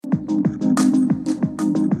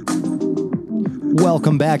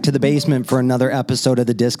Welcome back to the basement for another episode of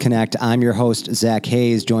The Disconnect. I'm your host, Zack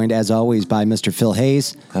Hayes, joined as always by Mr. Phil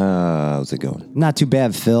Hayes. How's it going? Not too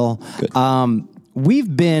bad, Phil. Good.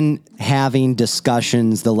 We've been having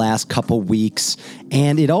discussions the last couple weeks,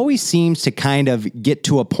 and it always seems to kind of get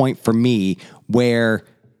to a point for me where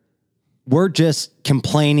we're just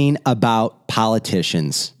complaining about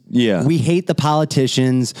politicians. Yeah. We hate the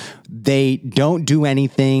politicians. They don't do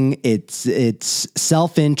anything. It's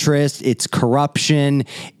self-interest. It's corruption.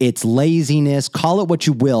 It's laziness. Call it what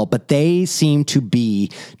you will, but they seem to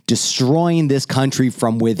be destroying this country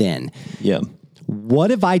from within. Yeah.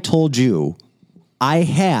 What if I told you I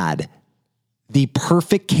had the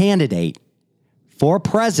perfect candidate for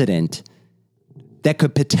president that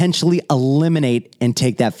could potentially eliminate and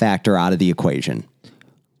take that factor out of the equation?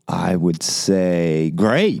 I would say,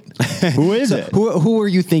 great. Who is it? Who are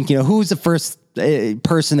you thinking of? Who's the first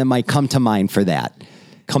person that might come to mind for that?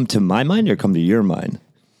 Come to my mind or come to your mind?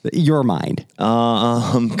 Your mind.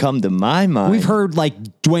 Come to my mind. We've heard like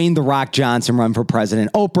Dwayne "The Rock" Johnson run for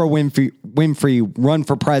president, Oprah Winfrey run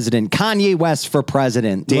for president, Kanye West for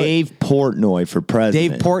president, Dave Portnoy for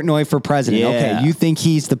president. Dave Portnoy for president. Yeah. Okay, you think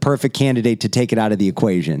he's the perfect candidate to take it out of the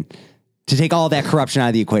equation? To take all that corruption out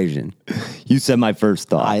of the equation. You said my first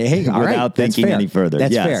thought. Hey, all right. Without thinking any further.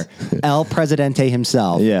 That's yes. fair. El Presidente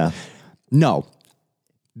himself. Yeah. No.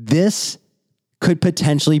 This could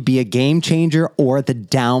potentially be a game changer or the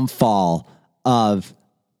downfall of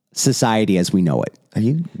society as we know it. Are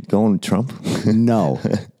you going Trump? No.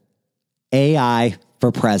 AI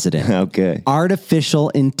for president. Okay. Artificial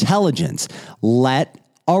intelligence. Let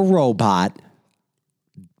a robot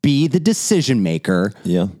be the decision maker,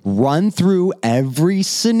 Yeah. run through every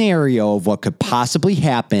scenario of what could possibly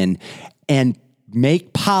happen and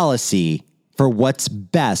make policy for what's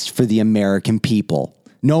best for the American people.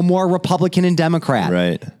 No more Republican and Democrat.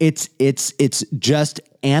 Right. It's just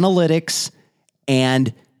analytics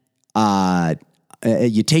and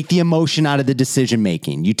you take the emotion out of the decision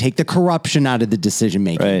making. You take the corruption out of the decision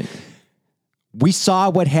making. Right. We saw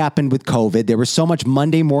what happened with COVID. There was so much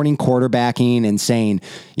Monday morning quarterbacking and saying,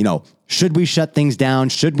 should we shut things down?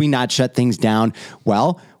 Should we not shut things down?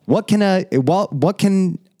 Well, what can a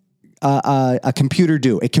computer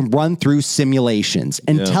do? It can run through simulations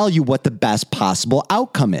and tell you what the best possible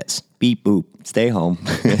outcome is. Beep boop. Stay home.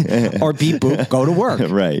 Or beep boop, go to work.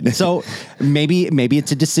 Right. So maybe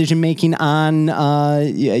it's a decision making on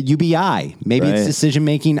UBI. Maybe it's decision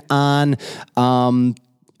making on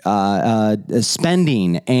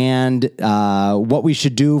spending and what we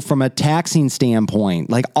should do from a taxing standpoint.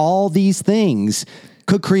 Like all these things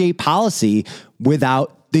could create policy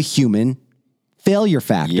without the human failure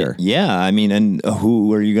factor. Yeah. I mean, and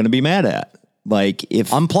who are you going to be mad at? Like if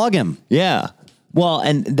Unplug him. Yeah. Well,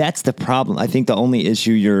 and that's the problem. I think the only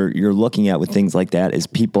issue you're looking at with things like that is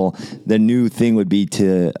people, the new thing would be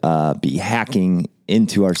to be hacking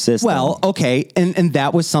into our system. Well, okay. And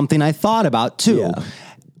that was something I thought about too. Yeah.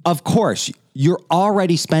 Of course, you're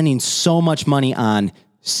already spending so much money on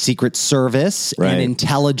Secret Service Right. and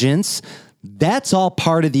intelligence. That's all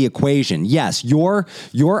part of the equation. Yes, your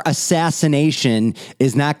assassination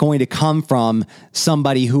is not going to come from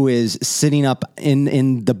somebody who is sitting up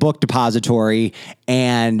in the book depository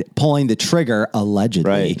and pulling the trigger,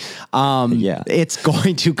 allegedly. Right. Yeah. It's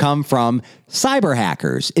going to come from cyber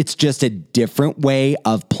hackers. It's just a different way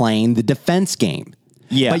of playing the defense game.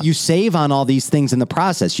 Yeah. But you save on all these things in the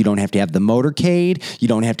process. You don't have to have the motorcade. You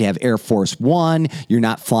don't have to have Air Force One. You're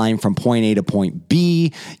not flying from point A to point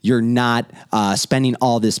B. You're not spending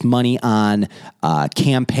all this money on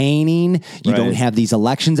campaigning. You don't have these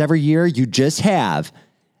elections every year. You just have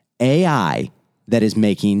AI that is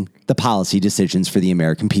making the policy decisions for the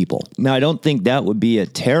American people. Now, I don't think that would be a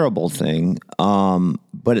terrible thing.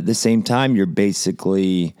 But at the same time,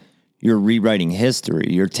 you're rewriting history.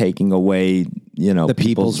 You're taking away, The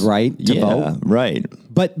people's right to vote. Right.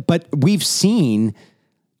 But we've seen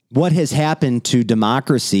what has happened to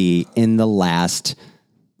democracy in the last,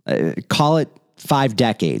 call it 5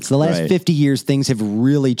 decades. The last Right. 50 years, things have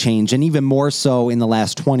really changed. And even more so in the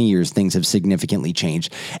last 20 years, things have significantly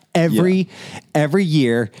changed. Every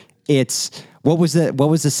year, it's... What was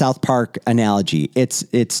the South Park analogy?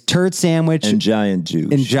 It's turd sandwich And giant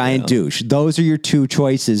douche. and giant douche. Those are your two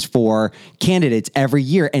choices for candidates every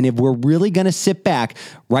year. And if we're really going to sit back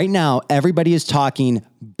right now, everybody is talking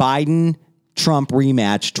Biden-Trump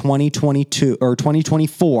rematch 2022 or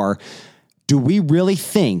 2024. Do we really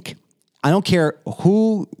think, I don't care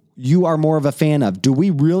who you are more of a fan of, do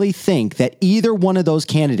we really think that either one of those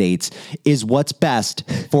candidates is what's best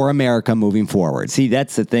for America moving forward? See,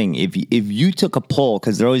 that's the thing. If you took a poll,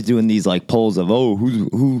 because they're always doing these like polls of,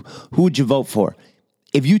 who would you vote for?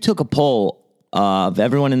 if you took a poll of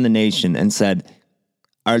everyone in the nation and said,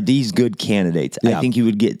 are these good candidates? Yeah. I think you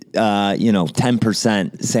would get,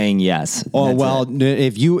 10% saying yes. Oh, well,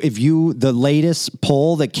 if you, the latest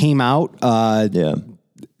poll that came out,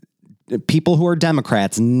 people who are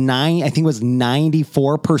Democrats, I think it was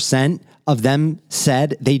 94% of them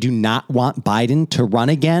said they do not want Biden to run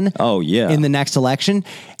again. Oh, yeah. In the next election.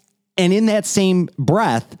 And in that same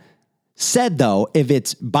breath, said, though, if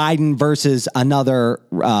it's Biden versus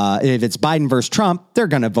if it's Biden versus Trump, they're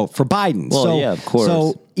going to vote for Biden. Well, yeah, of course.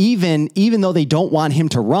 So even though they don't want him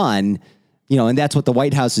to run, and that's what the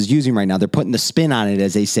White House is using right now. They're putting the spin on it,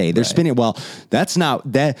 as they say. They're spinning. Well, that's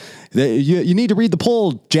not that. You need to read the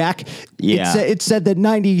poll, Jack. Yeah. It said that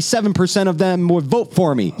 97% of them would vote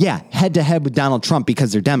for me. Yeah, head to head with Donald Trump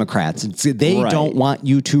because they're Democrats. They don't want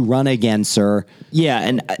you to run again, sir. Yeah,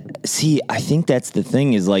 and I think that's the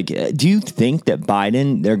thing is like, do you think that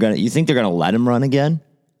Biden, you think they're gonna let him run again?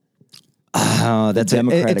 That's the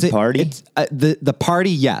Democratic Party. The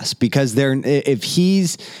party, yes, because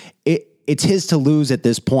it's his to lose at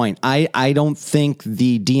this point. I don't think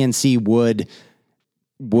the DNC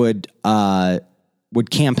would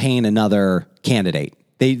campaign another candidate.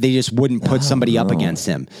 They just wouldn't put somebody up against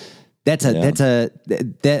him.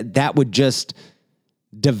 That would just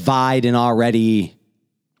divide an already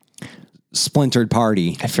splintered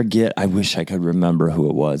party. I forget. I wish I could remember who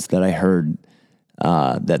it was that I heard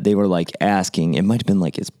that they were like asking. It might have been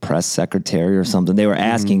like his press secretary or something. They were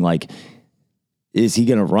asking like, is he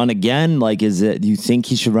going to run again? Like, do you think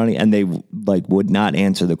he should run? And they like would not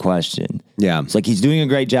answer the question. Yeah. It's like, he's doing a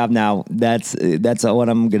great job now. That's what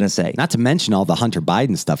I'm going to say. Not to mention all the Hunter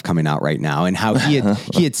Biden stuff coming out right now and how he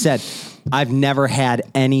had said, I've never had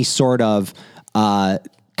any sort of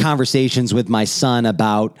conversations with my son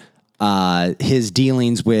about his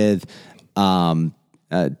dealings with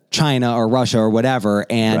China or Russia or whatever.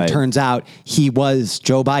 And turns out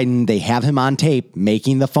Joe Biden, they have him on tape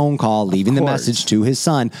making the phone call, leaving the message to his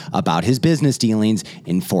son about his business dealings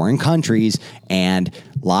in foreign countries, and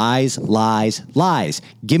lies.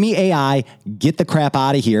 Give me AI, get the crap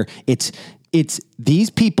out of here. It's these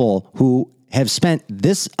people who have spent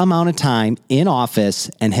this amount of time in office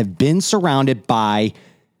and have been surrounded by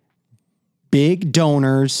big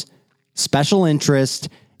donors, special interest,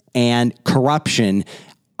 and corruption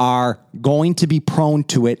are going to be prone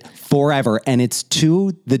to it forever, and it's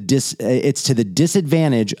to the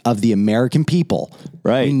disadvantage of the American people.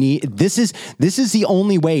 Right. This is the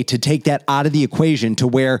only way to take that out of the equation, to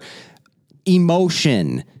where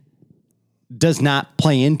emotion does not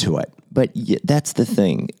play into it. But that's the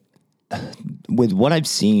thing. With what I've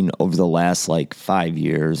seen over the last like 5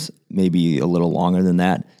 years, maybe a little longer than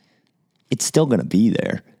that, it's still going to be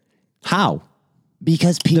there. How?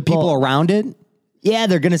 Because The people around it? Yeah,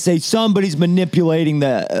 they're going to say somebody's manipulating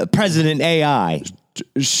the president AI.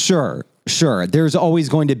 Sure. There's always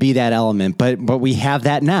going to be that element, but we have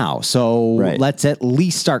that now. So let's at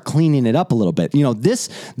least start cleaning it up a little bit.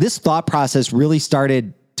 This thought process really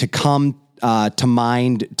started to come to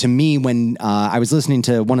mind to me when I was listening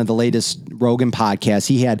to one of the latest Rogan podcasts.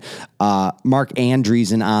 He had Mark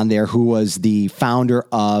Andreessen on there, who was the founder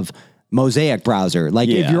of Mosaic browser. Like,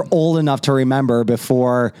 if you're old enough to remember,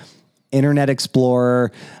 before Internet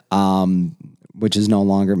Explorer, which is no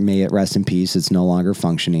longer, may it rest in peace, it's no longer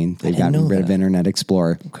functioning. They've gotten rid of Internet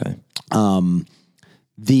Explorer. Okay.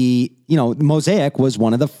 Mosaic was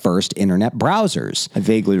one of the first internet browsers. I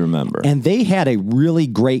vaguely remember. And they had a really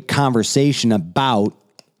great conversation about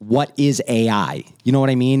what is AI. You know what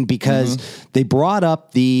I mean? Because they brought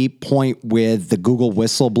up the point with the Google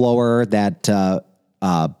whistleblower that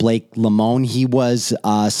Blake Lemon. He was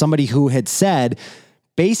somebody who had said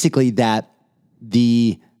basically that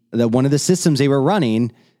the one of the systems they were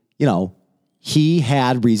running, he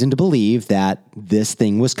had reason to believe that this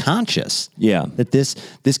thing was conscious. Yeah. That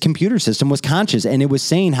this computer system was conscious, and it was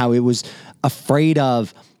saying how it was afraid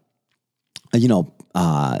of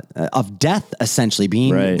death, essentially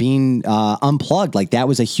being unplugged. Like, that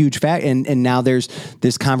was a huge fact. And now there's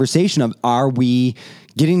this conversation of, are we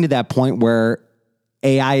getting to that point where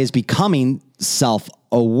AI is becoming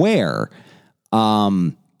self-aware?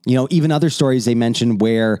 Even other stories they mentioned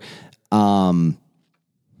where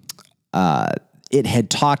it had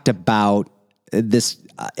talked about this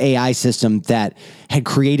AI system that had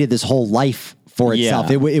created this whole life for itself.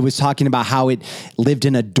 Yeah. It was talking about how it lived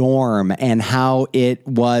in a dorm and how it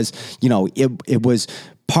was, it was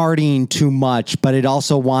partying too much, but it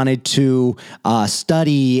also wanted to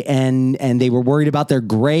study, and they were worried about their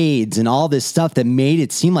grades and all this stuff that made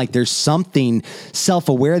it seem like there's something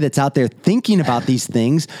self-aware that's out there thinking about these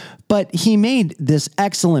things. But he made this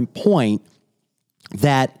excellent point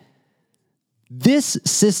that this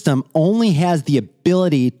system only has the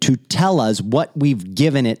ability to tell us what we've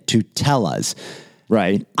given it to tell us.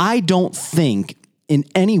 Right. I don't think in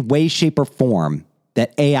any way, shape, or form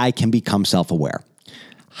that AI can become self-aware.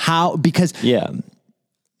 How? Because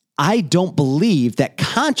I don't believe that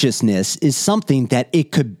consciousness is something that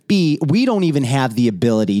it could be. We don't even have the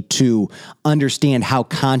ability to understand how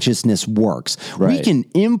consciousness works. Right. We can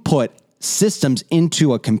input systems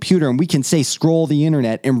into a computer and we can say, scroll the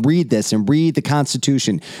internet and read this and read the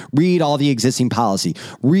Constitution, read all the existing policy,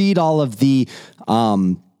 read all of the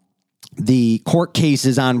court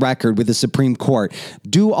cases on record with the Supreme Court,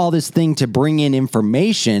 do all this thing to bring in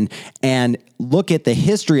information and look at the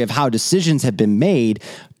history of how decisions have been made.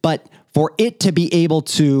 But for it to be able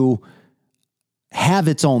to have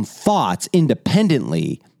its own thoughts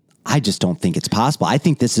independently, I just don't think it's possible. I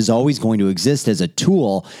think this is always going to exist as a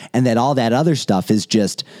tool and that all that other stuff is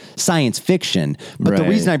just science fiction. But the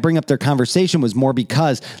reason I bring up their conversation was more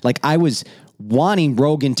because like I was wanting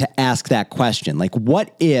Rogan to ask that question. Like,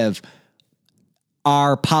 what if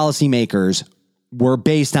our policymakers were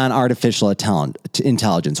based on artificial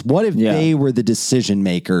intelligence? What if they were the decision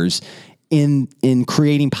makers in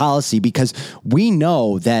creating policy? Because we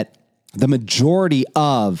know that the majority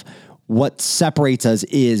of what separates us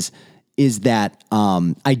is that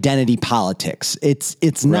identity politics.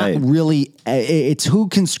 It's not really, it's who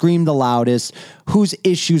can scream the loudest, whose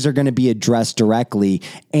issues are going to be addressed directly.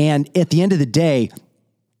 And at the end of the day,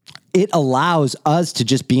 it allows us to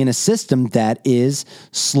just be in a system that is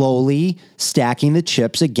slowly stacking the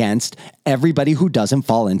chips against everybody who doesn't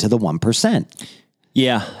fall into the 1%.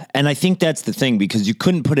 Yeah. And I think that's the thing, because you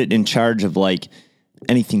couldn't put it in charge of like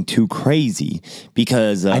anything too crazy,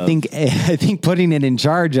 because I think putting it in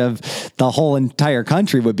charge of the whole entire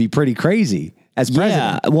country would be pretty crazy as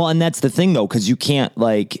president. Yeah. Well, and that's the thing though, because you can't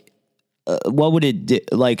like, what would it do?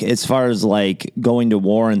 Like, as far as like going to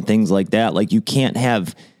war and things like that, like you can't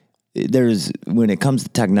have, when it comes to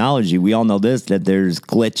technology, we all know this, that there's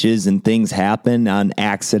glitches and things happen on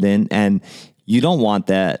accident, and you don't want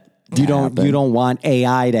that. You don't want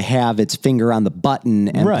AI to have its finger on the button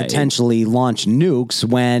and potentially launch nukes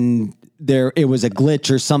when it was a glitch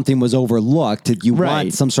or something was overlooked. You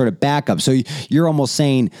want some sort of backup. So you're almost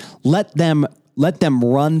saying, let them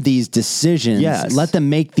run these decisions. Yes. Let them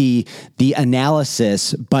make the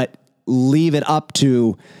analysis, but leave it up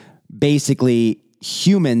to basically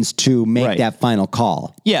humans to make that final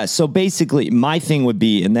call. Yeah. So basically my thing would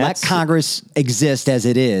be, and that's, let Congress exist as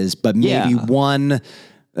it is, but maybe one.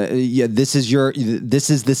 This is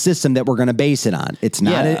the system that we're going to base it on. It's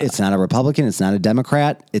not it's not a Republican. It's not a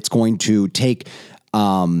Democrat. It's going to take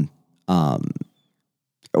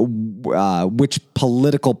which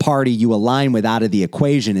political party you align with out of the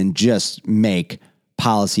equation and just make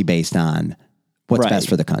policy based on what's best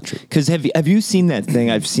for the country. Because have you seen that thing?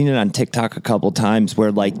 I've seen it on TikTok a couple times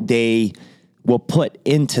where like they will put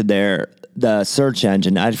into the search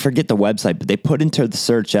engine, I forget the website, but they put into the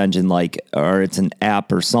search engine, like, or it's an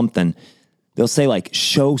app or something. They'll say like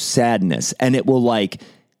show sadness, and it will like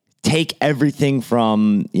take everything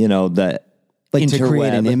from, the like to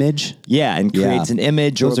create an image. Yeah. And creates an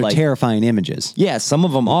image. Those or are like, terrifying images. Yeah. Some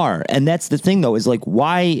of them are. And that's the thing though, is like,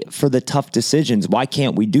 why for the tough decisions, why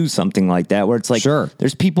can't we do something like that? Where it's like,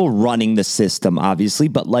 there's people running the system obviously,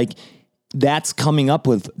 but like that's coming up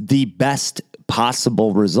with the best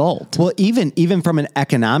possible result. Well, even from an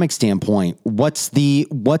economic standpoint, what's the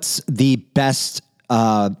best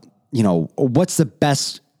what's the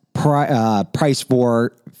best price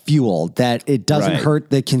for fuel that it doesn't hurt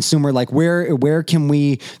the consumer? Like where can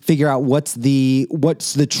we figure out what's the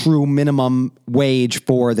true minimum wage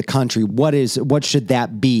for the country? What should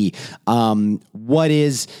that be? What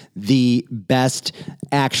is the best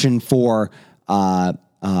action for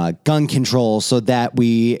gun control so that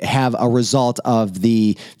we have a result of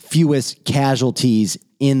the fewest casualties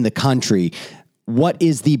in the country? What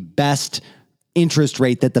is the best interest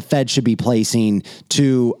rate that the Fed should be placing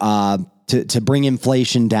to bring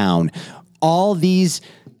inflation down? All these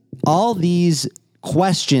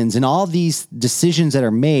questions and all these decisions that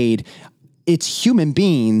are made, it's human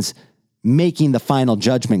beings making the final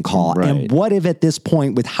judgment call. Right. And what if at this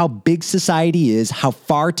point, with how big society is, how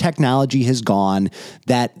far technology has gone,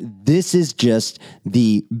 that this is just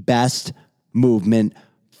the best movement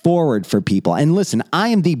forward for people? And listen, I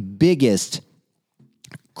am the biggest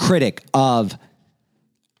critic of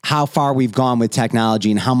how far we've gone with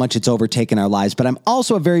technology and how much it's overtaken our lives. But I'm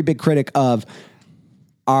also a very big critic of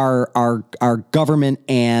our government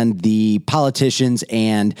and the politicians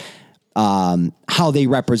and how they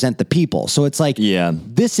represent the people. So it's like,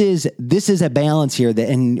 this is a balance here that,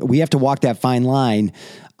 and we have to walk that fine line.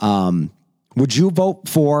 Would you vote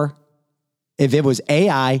for, if it was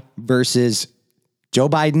AI versus Joe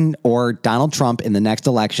Biden or Donald Trump in the next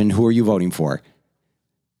election, who are you voting for?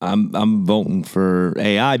 I'm voting for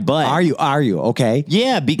AI, but are you okay?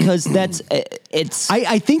 Yeah, because it's.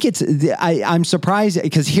 I think it's. I'm surprised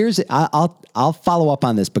because I'll follow up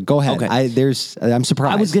on this, but go ahead. Okay. I'm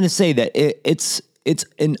surprised. I was going to say that it's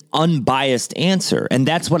an unbiased answer, and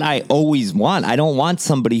that's what I always want. I don't want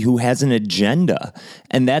somebody who has an agenda,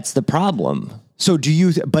 and that's the problem. So do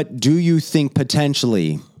you think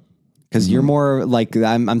potentially? Because you're more like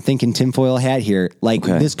I'm thinking tinfoil hat here. Like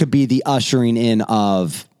this could be the ushering in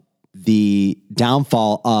of the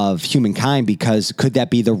downfall of humankind, because could that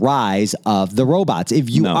be the rise of the robots? If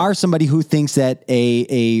you are somebody who thinks that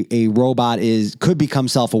a robot could become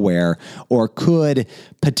self-aware or could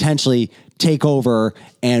potentially take over,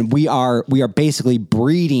 and we are basically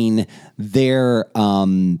breeding their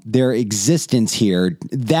existence here,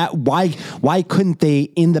 that why couldn't they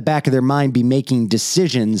in the back of their mind be making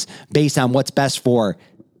decisions based on what's best for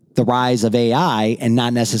the rise of AI and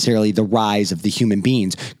not necessarily the rise of the human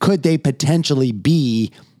beings? Could they potentially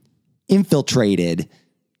be infiltrated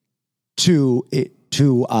to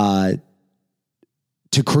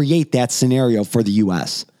create that scenario for the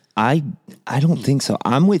U.S.? I don't think so.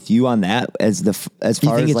 I'm with you on that. As far as you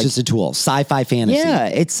think it's just a tool, sci-fi fantasy. Yeah,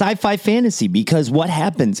 it's sci-fi fantasy, because what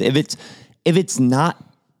happens if it's not,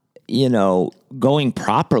 going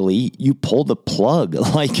properly, you pull the plug.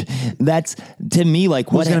 Like, that's, to me, like,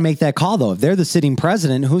 who's going to make that call though? If they're the sitting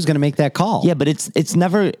president, who's going to make that call? Yeah, but it's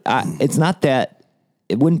never. It's not that.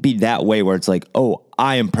 It wouldn't be that way where it's like, oh,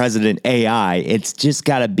 I am President AI. It's just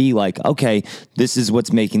got to be like, okay, this is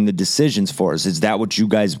what's making the decisions for us. Is that what you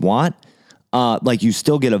guys want? Like, you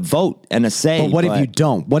still get a vote and a say. But what if you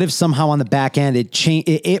don't? What if somehow on the back end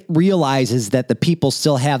it realizes that the people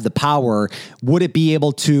still have the power? Would it be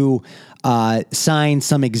able to sign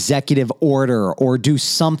some executive order or do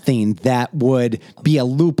something that would be a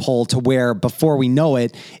loophole to where before we know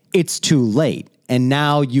it, it's too late? And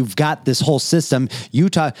now you've got this whole system. You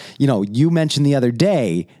mentioned the other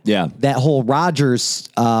day, that whole Rogers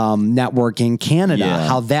network in Canada,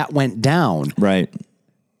 how that went down. Right.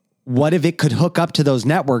 What if it could hook up to those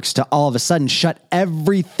networks to all of a sudden shut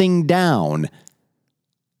everything down?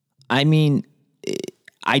 I mean,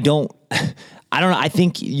 I don't know. I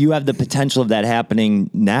think you have the potential of that happening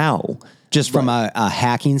now. Just from a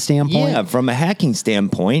hacking standpoint? Yeah, from a hacking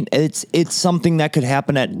standpoint. It's something that could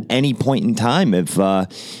happen at any point in time if,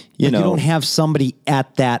 you don't have somebody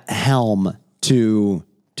at that helm to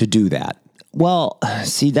do that. Well,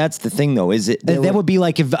 see, that's the thing, though. That would be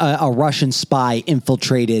like if a Russian spy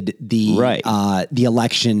infiltrated the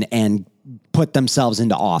election and put themselves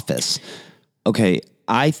into office. Okay,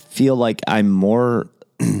 I feel like I'm more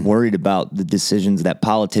worried about the decisions that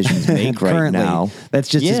politicians make right now. That's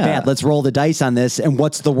just as bad. Let's roll the dice on this. And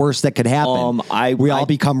what's the worst that could happen? We all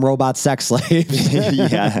become robot sex slaves.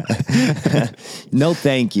 Yeah. No,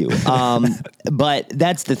 thank you. But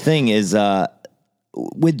that's the thing is,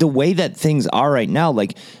 with the way that things are right now,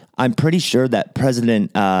 like, I'm pretty sure that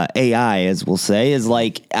President AI, as we'll say, is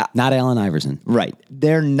like... not Allen Iverson. Right.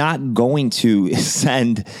 They're not going to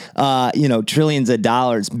send, trillions of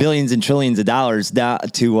dollars, billions and trillions of dollars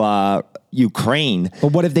to Ukraine.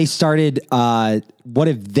 But what if they started... what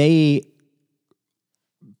if they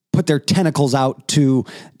put their tentacles out to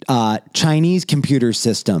Chinese computer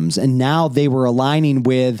systems, and now they were aligning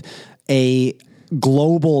with a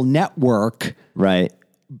global network... Right.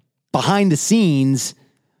 Behind the scenes...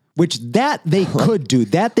 which that they could do,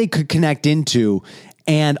 that they could connect into,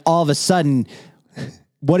 and all of a sudden,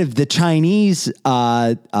 what if the Chinese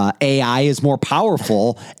AI is more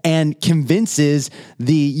powerful and convinces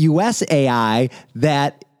the U.S. AI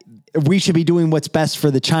that we should be doing what's best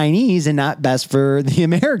for the Chinese and not best for the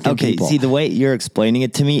American people? See, the way you're explaining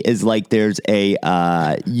it to me is like there's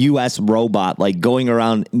a U.S. robot like going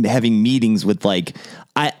around having meetings with like...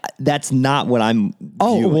 that's not what I'm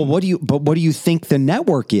viewing. Well, what do you think the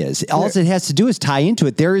network is? All it has to do is tie into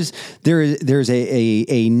it. There's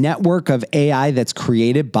a network of AI that's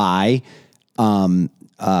created by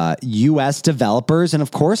U.S. developers, and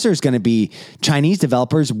of course there's going to be Chinese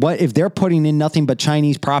developers. What if they're putting in nothing but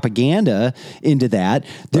Chinese propaganda into that?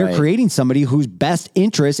 They're creating somebody whose best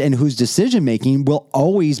interest and whose decision making will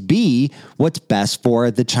always be what's best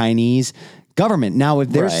for the Chinese government. Now, if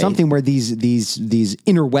there's something where these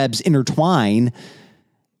interwebs intertwine,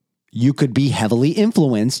 you could be heavily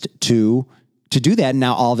influenced to do that.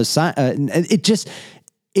 Now, all of a sudden,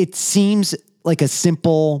 it seems like a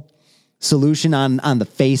simple solution on the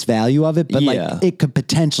face value of it, but like it could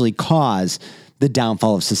potentially cause the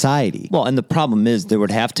downfall of society. Well, and the problem is there would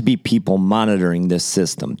have to be people monitoring this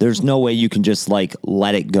system. There's no way you can just like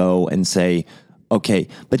let it go and say, okay,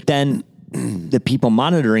 but then the people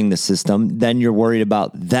monitoring the system, then you're worried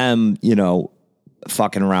about them, you know,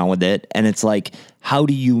 fucking around with it. And it's like, how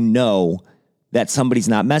do you know that somebody's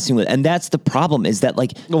not messing with it? And that's the problem, is that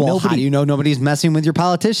like, how do you know nobody's messing with your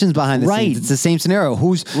politicians behind the scenes? It's the same scenario.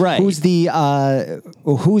 Who's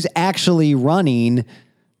actually running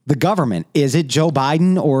the government? Is it Joe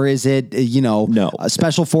Biden, or is it,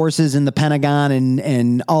 special forces in the Pentagon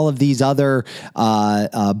and all of these other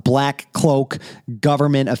black cloak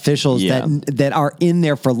government officials that are in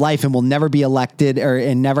there for life and will never be elected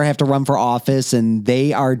and never have to run for office, and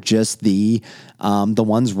they are just the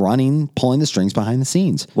ones pulling the strings behind the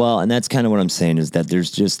scenes. Well, and that's kind of what I'm saying, is that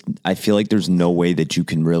I feel like there's no way that you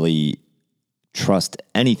can really trust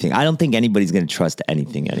anything. I don't think anybody's going to trust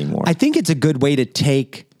anything anymore. I think it's a good way to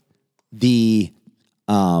take the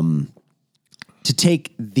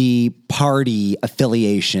party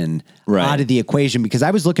affiliation out of the equation, because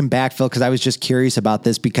I was looking back, Phil, because I was just curious about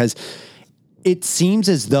this, because it seems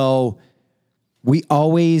as though we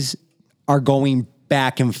always are going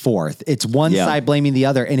back and forth. It's one side blaming the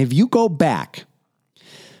other. And if you go back,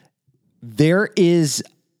 there is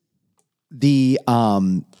the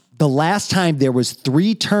last time there was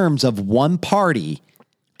 3 terms of one party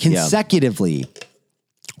consecutively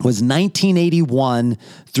was 1981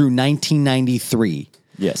 through 1993.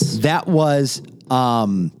 Yes. That was,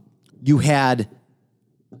 you had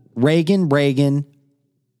Reagan,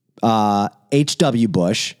 H.W.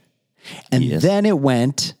 Bush, and then it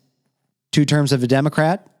went 2 terms of a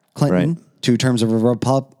Democrat, Clinton, 2 terms of a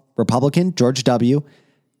Republican, George W.,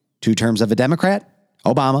 2 terms of a Democrat,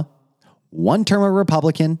 Obama, 1 term of a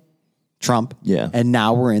Republican, Trump, and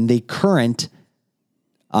now we're in the current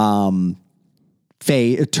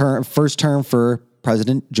first term for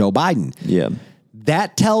President Joe Biden. Yeah.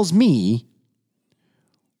 That tells me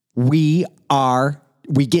we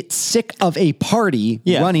get sick of a party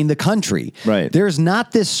running the country. Right. There's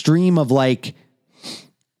not this stream of like,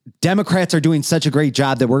 Democrats are doing such a great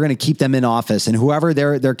job that we're going to keep them in office, and whoever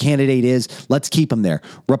their candidate is, let's keep them there.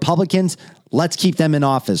 Republicans, let's keep them in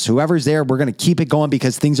office. Whoever's there, we're going to keep it going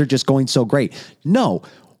because things are just going so great. No,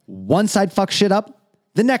 one side fucks shit up,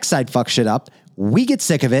 the next side fucks shit up. We get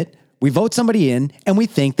sick of it. We vote somebody in, and we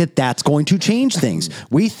think that that's going to change things.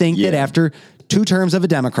 We think that after 2 terms of a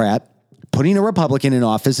Democrat, putting a Republican in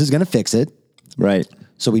office is going to fix it. Right.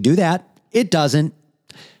 So we do that. It doesn't.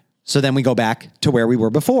 So then we go back to where we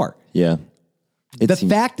were before. Yeah. The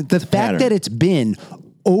fact that it's been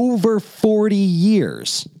over 40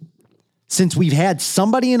 years since we've had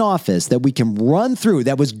somebody in office that we can run through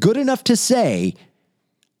that was good enough to say,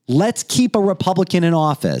 let's keep a Republican in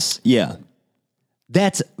office. Yeah.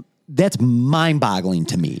 That's mind-boggling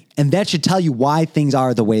to me. And that should tell you why things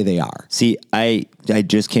are the way they are. See, I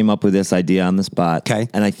just came up with this idea on the spot. Okay.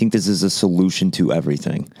 And I think this is a solution to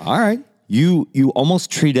everything. All right. You almost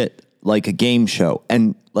treat it like a game show.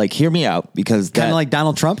 And like, hear me out, because kind of like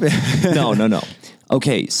Donald Trump. No.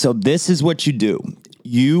 Okay. So this is what you do.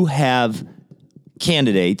 You have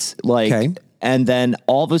candidates and then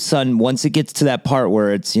all of a sudden, once it gets to that part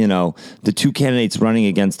where it's, the 2 candidates running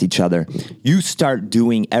against each other, you start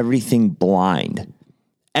doing everything blind.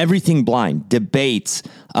 Everything blind. Debates,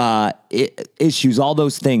 issues, all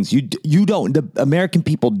those things. The American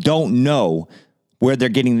people don't know where they're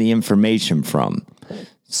getting the information from.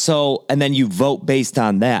 So, and then you vote based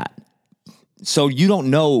on that. So you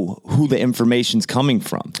don't know who the information's coming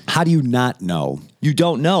from. How do you not know? You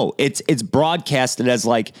don't know. It's broadcasted as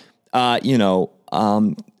like,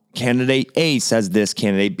 candidate A says this,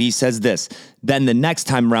 candidate B says this. Then the next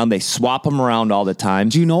time around, they swap them around all the time.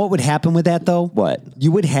 Do you know what would happen with that, though? What?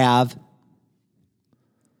 You would have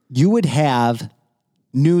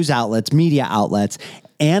news outlets, media outlets,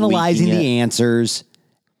 analyzing the answers.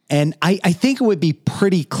 And I think it would be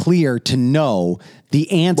pretty clear to know the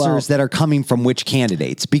answers that are coming from which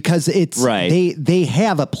candidates, because it's they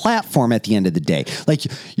have a platform at the end of the day. Like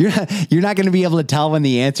you're not going to be able to tell when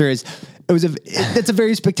the answer is it's a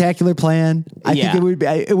very spectacular plan. I think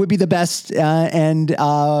it would be the best, and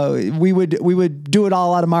we would do it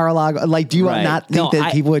all out of Mar-a-Lago. Like, do you not think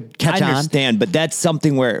that people would catch on? I understand, but that's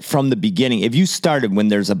something where from the beginning, if you started when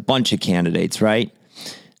there's a bunch of candidates, right?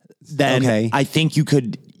 Then I think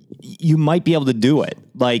you might be able to do it.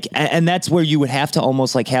 Like, and that's where you would have to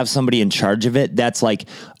almost like have somebody in charge of it. That's like,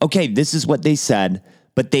 okay, this is what they said,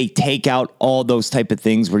 but they take out all those type of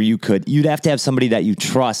things where you'd have to have somebody that you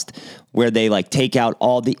trust where they like take out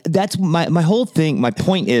that's my whole thing. My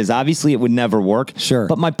point is, obviously it would never work. Sure.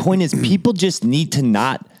 But my point is people just need to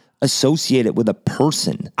not associate it with a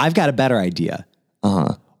person. I've got a better idea.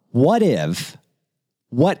 What if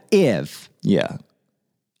Yeah.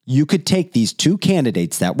 you could take these two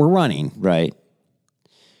candidates that we're running, Right.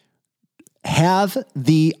 have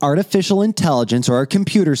the artificial intelligence or a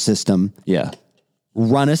computer system Yeah.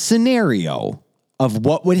 run a scenario of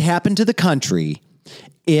what would happen to the country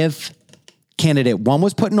if candidate 1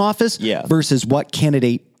 was put in office versus what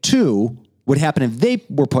candidate 2 would happen if they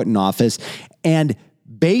were put in office. And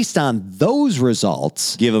based on those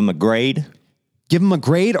results, Give them a grade.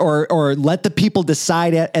 or let the people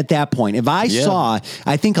decide at that point. If I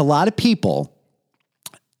think a lot of people,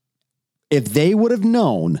 if they would have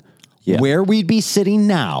known where we'd be sitting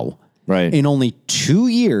now, right, in only 2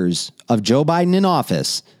 years of Joe Biden in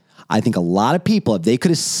office, I think a lot of people, if they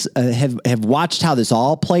could have watched how this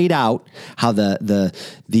all played out, how the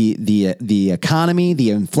economy, the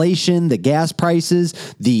inflation, the gas prices,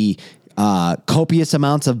 the copious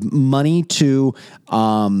amounts of money to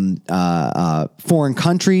foreign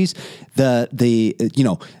countries, could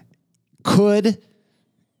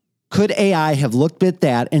AI have looked at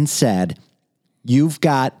that and said, you've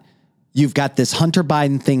got this Hunter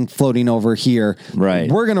Biden thing floating over here.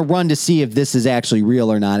 Right. We're going to run to see if this is actually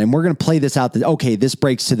real or not. And we're going to play this out. Okay, this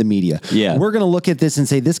breaks to the media. Yeah. We're going to look at this and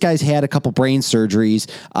say, this guy's had a couple brain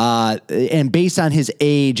surgeries. And based on his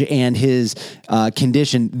age and his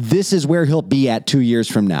condition, this is where he'll be at 2 years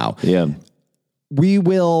from now. Yeah. We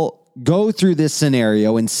will go through this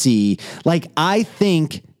scenario and see, I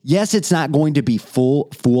think, yes, it's not going to be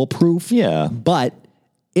foolproof. Yeah. But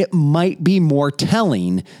it might be more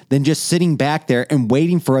telling than just sitting back there and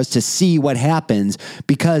waiting for us to see what happens,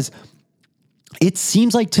 because it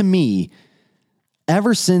seems like to me,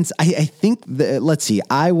 ever since I think let's see,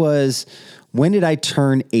 when did I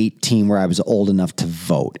turn 18 where I was old enough to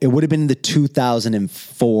vote? It would have been the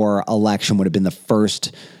 2004 election would have been the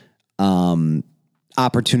first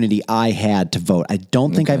opportunity I had to vote. I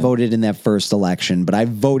don't think I voted in that first election, but I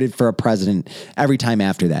voted for a president every time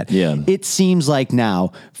after that. Yeah. It seems like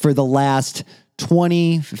now for the last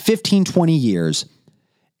 15, 20 years,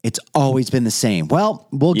 it's always been the same. Well,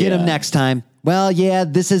 we'll get him next time. Well, yeah,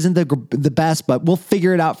 this isn't the best, but we'll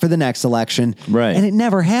figure it out for the next election. Right. And it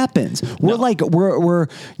never happens. We're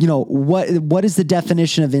what is the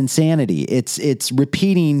definition of insanity? It's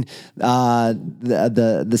repeating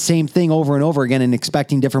the same thing over and over again and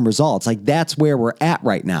expecting different results. That's where we're at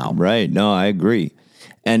right now. Right. No, I agree.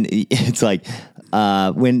 And it's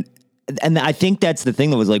and I think that's the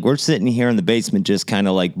thing that was we're sitting here in the basement just kind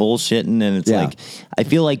of bullshitting, and it's I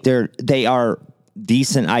feel like they are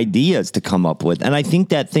decent ideas to come up with. And I think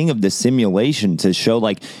that thing of the simulation to show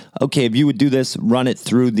okay, if you would do this, run it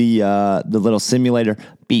through the little simulator,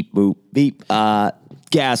 beep, boop, beep,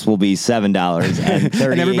 gas will be $7 and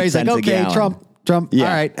 38 and everybody's cents okay, a gallon. Trump. Yeah.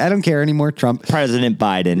 All right. I don't care anymore. Trump. President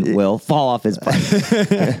Biden will fall off his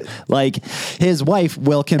bike. His wife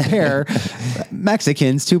will compare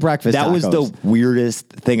Mexicans to breakfast tacos. That was the weirdest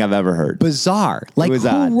thing I've ever heard. Bizarre.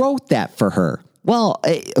 Who wrote that for her? Well,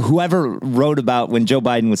 whoever wrote about when Joe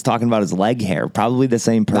Biden was talking about his leg hair, probably the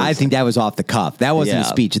same person. I think that was off the cuff. That wasn't a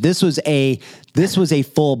speech. This was a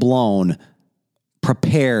full-blown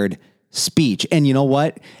prepared speech. And you know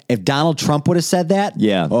what? If Donald Trump would have said that,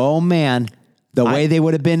 oh man, the way they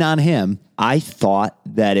would have been on him. I thought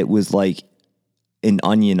that it was an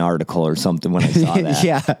Onion article or something when I saw that.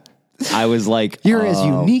 Yeah. I was like, you're as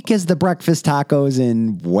unique as the breakfast tacos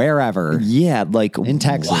in wherever. Yeah, in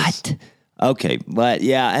Texas. What? Okay, but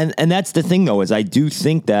yeah, and that's the thing though, is I do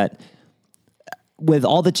think that with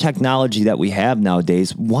all the technology that we have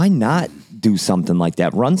nowadays, why not do something like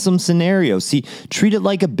that? Run some scenarios. See, treat it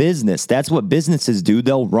like a business. That's what businesses do.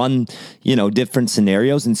 They'll run, different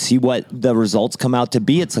scenarios and see what the results come out to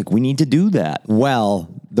be. It's we need to do that. Well,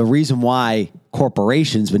 the reason why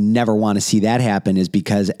corporations would never want to see that happen is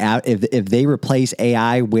because if they replace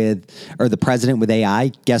AI or the president with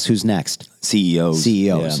AI, guess who's next? CEOs.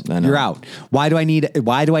 Yeah, you're out. Why do I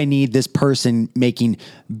need this person making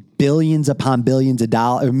billions upon billions of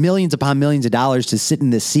dollars, or millions upon millions of dollars to sit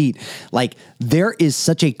in this seat? There is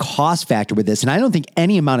such a cost factor with this. And I don't think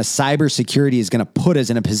any amount of cybersecurity is going to put us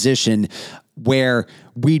in a position where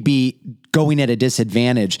we'd be going at a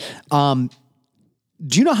disadvantage. Do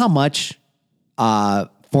you know how much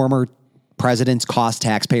former presidents cost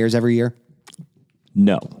taxpayers every year?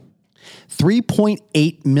 No.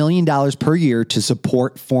 $3.8 million per year to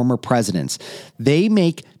support former presidents. They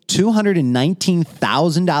make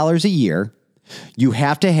 $219,000 a year. You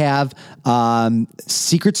have to have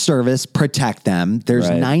Secret Service protect them. There's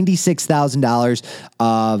Right. $96,000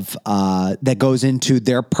 of that goes into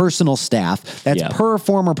their personal staff. That's Yeah. per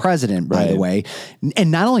former president, by the Right. way.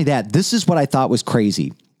 And not only that, this is what I thought was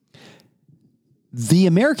crazy. The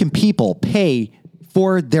American people pay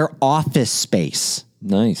for their office space.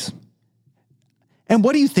 Nice. And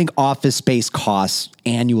what do you think office space costs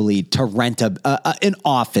annually to rent an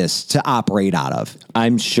office to operate out of?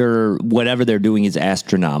 I'm sure whatever they're doing is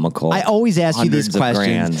astronomical. I always ask you these Hundreds of questions.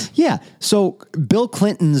 grand. Yeah. So Bill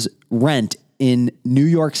Clinton's rent in New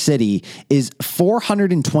York City is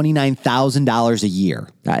 $429,000 a year.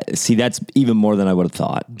 See, that's even more than I would have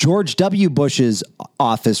thought. George W. Bush's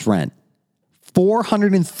office rent,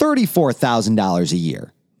 $434,000 a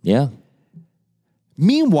year. Yeah.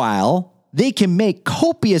 Meanwhile, they can make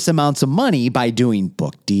copious amounts of money by doing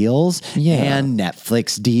book deals and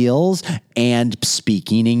Netflix deals and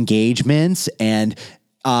speaking engagements and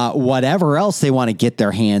whatever else they want to get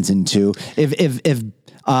their hands into. If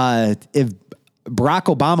Barack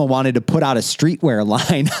Obama wanted to put out a streetwear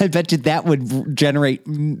line, I bet you that would generate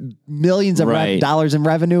millions of Right. dollars in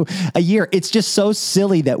revenue a year. It's just so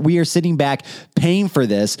silly that we are sitting back paying for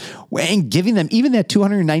this and giving them even that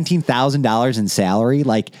 $219,000 in salary.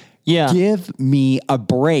 Like, Yeah. give me a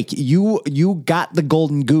break. You got the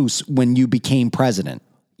golden goose when you became president.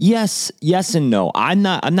 Yes and no. I'm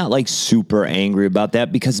not like super angry about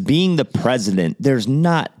that because being the president, there's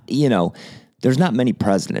not many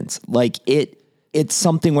presidents. Like it's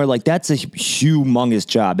something where like that's a humongous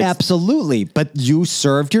job. Absolutely. But you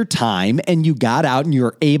served your time and you got out and you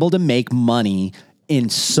were able to make money in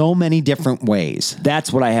so many different ways.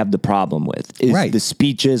 That's what I have the problem with is Right. the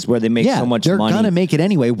speeches where they make so much they're money. going to make it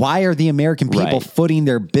anyway. Why are the American people Right. footing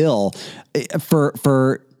their bill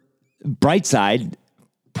for Bright side,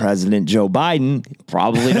 President Joe Biden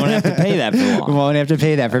probably don't have to pay that for We long. won't have to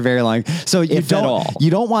pay that for very long. So If at all. you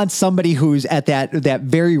don't want somebody who's at that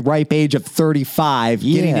very ripe age of 35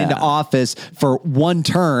 getting Yeah. into office for one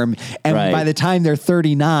term, and Right. by the time they're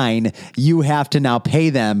 39, you have to now pay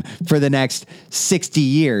them for the next 60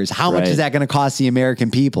 years. How much Right. is that going to cost the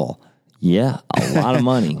American people? Yeah, a lot of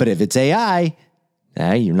money. But if it's AI,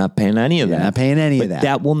 Hey, you're not paying any of that. not paying any of But that.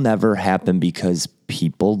 that will never happen because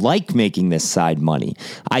people like making this side money.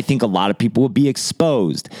 I think a lot of people would be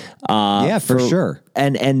exposed. Yeah, for sure.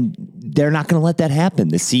 And they're not going to let that happen.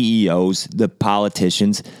 The CEOs, the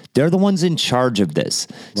politicians, they're the ones in charge of this.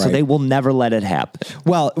 So Right. they will never let it happen.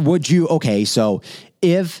 well, would you? Okay, so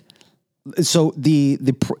the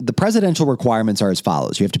presidential requirements are as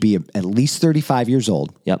follows: you have to be at least 35 years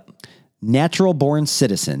old. Yep. Natural born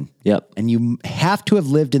citizen. Yep. And you have to have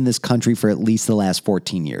lived in this country for at least the last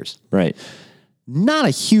 14 years. Right. Not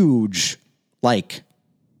a huge,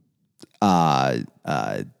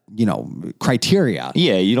 criteria.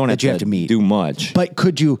 Yeah, you don't that you have to meet. do much. But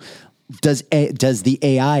does the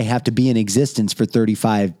AI have to be in existence for at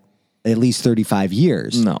least 35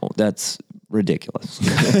 years? No, that's ridiculous.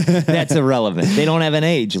 That's irrelevant. They don't have an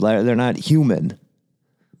age. They're not human.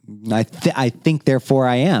 I think therefore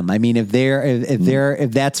I am. I mean, if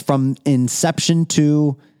that's from inception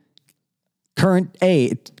to current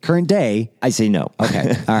day. I say no.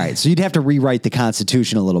 Okay. All right. So you'd have to rewrite the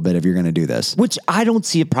Constitution a little bit if you're going to do this. Which I don't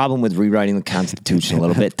see a problem with rewriting the Constitution a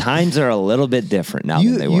little bit. Times are a little bit different now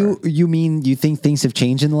than they were. You mean you think things have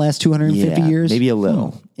changed in the last 250 Yeah, years? maybe a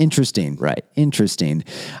little. Interesting. Right. Interesting.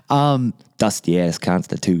 Dusty ass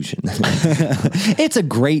Constitution. It's a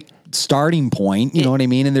great starting point. You know what I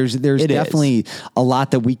mean? And there's definitely a lot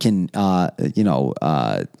that we can,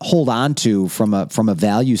 hold on to from a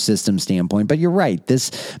value system standpoint. But you're right.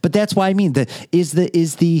 But that's why I mean, is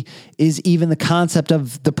even the concept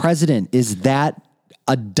of the president, is that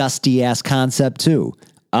a dusty ass concept too,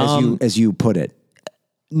 as you put it?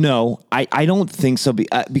 No, I don't think so.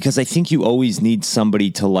 Because I think you always need somebody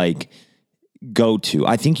to go to.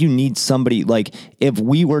 I think you need somebody if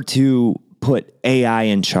we were to put AI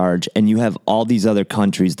in charge and you have all these other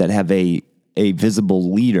countries that have a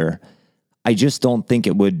visible leader, I just don't think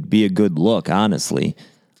it would be a good look, honestly.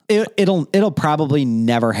 It'll probably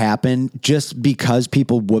never happen just because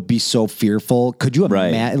people would be so fearful. Could you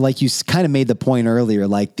imagine, like you kind of made the point earlier,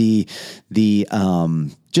 like the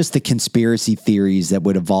just the conspiracy theories that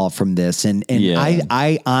would evolve from this. And Yeah.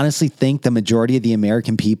 I honestly think the majority of the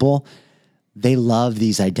American people, they love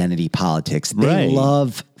these identity politics. They Right.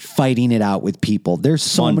 love fighting it out with people. There's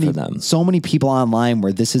Fun for them. so many people online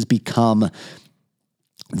where this has become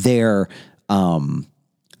their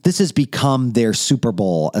Super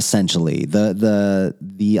Bowl, essentially.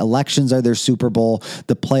 The elections are their Super Bowl.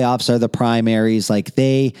 The playoffs are the primaries. Like,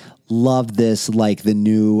 they love this like the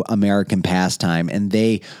new American pastime, and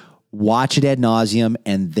they watch it ad nauseum,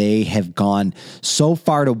 and they have gone so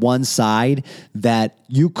far to one side that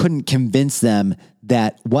you couldn't convince them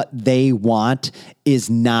that what they want is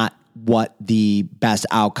not what the best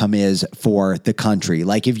outcome is for the country.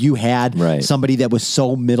 Like if you had somebody that was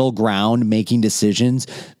so middle ground making decisions,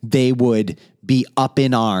 they would be up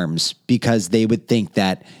in arms because they would think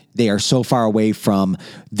that they are so far away from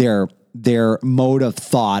their mode of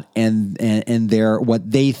thought and their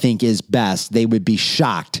what they think is best. They would be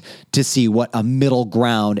shocked to see what a middle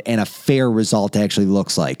ground and a fair result actually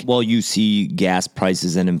looks like. Well, you see gas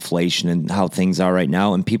prices and inflation and how things are right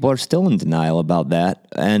now, and people are still in denial about that.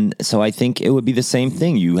 And so I think it would be the same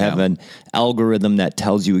thing. You have an algorithm that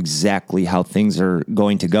tells you exactly how things are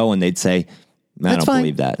going to go, and they'd say, I don't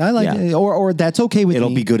believe that. I like it. Or that's okay with me.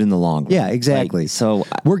 It'll be good in the long run. Yeah, exactly. Like, so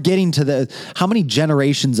we're getting to how many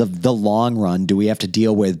generations of the long run do we have to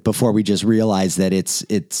deal with before we just realize that it's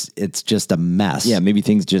just a mess? Yeah, maybe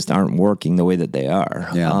things just aren't working the way that they are.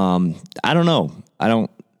 Yeah. I don't know.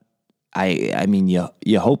 I mean,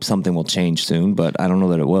 you hope something will change soon, but I don't know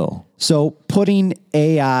that it will. So putting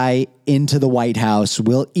AI into the White House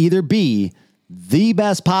will either be the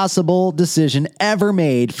best possible decision ever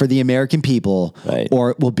made for the American people,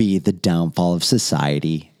 or it will be the downfall of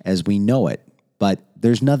society as we know it. But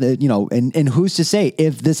there's nothing, and who's to say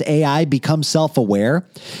if this AI becomes self-aware,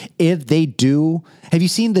 if they do, have you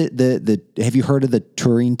seen have you heard of the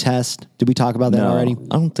Turing test? Did we talk about that already?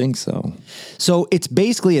 I don't think so. So it's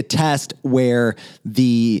basically a test where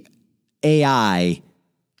the AI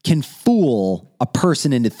can fool a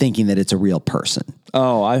person into thinking that it's a real person.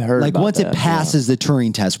 Oh, I heard like about once that, it passes the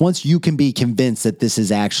Turing test, once you can be convinced that this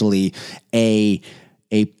is actually a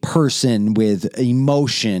person with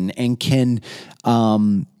emotion and can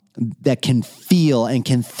that can feel and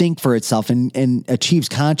can think for itself and achieves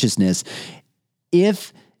consciousness,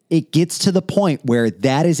 if it gets to the point where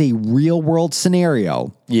that is a real world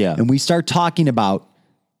scenario, and we start talking about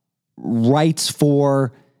rights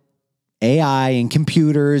for AI and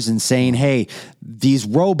computers and saying, hey, these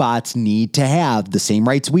robots need to have the same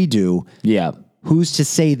rights we do. Yeah. Who's to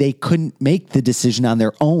say they couldn't make the decision on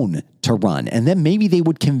their own to run? And then maybe they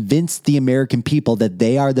would convince the American people that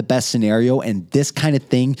they are the best scenario, and this kind of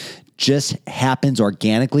thing just happens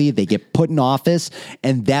organically. They get put in office,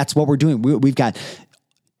 and that's what we're doing. We've got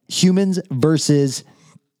humans versus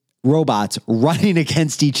robots running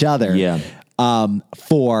against each other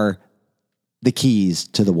for the keys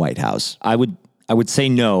to the White House. I would say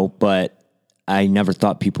no, but I never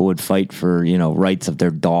thought people would fight for, rights of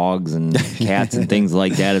their dogs and cats and things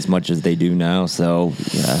like that as much as they do now. So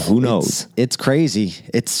who knows? It's crazy.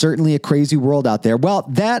 It's certainly a crazy world out there. Well,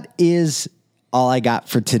 that is all I got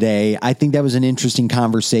for today. I think that was an interesting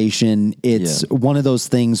conversation. It's one of those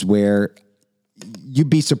things where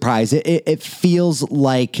you'd be surprised. It feels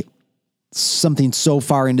like something so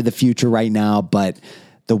far into the future right now, but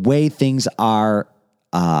the way things are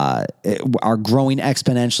growing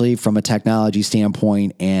exponentially from a technology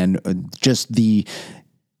standpoint, and just the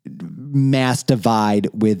mass divide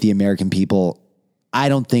with the American people, I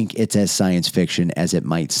don't think it's as science fiction as it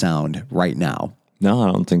might sound right now. No,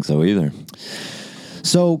 I don't think so either.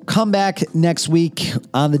 So come back next week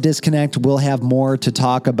on The Disconnect. We'll have more to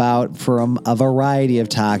talk about from a variety of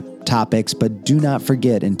topics, but do not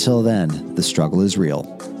forget, until then, the struggle is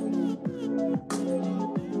real.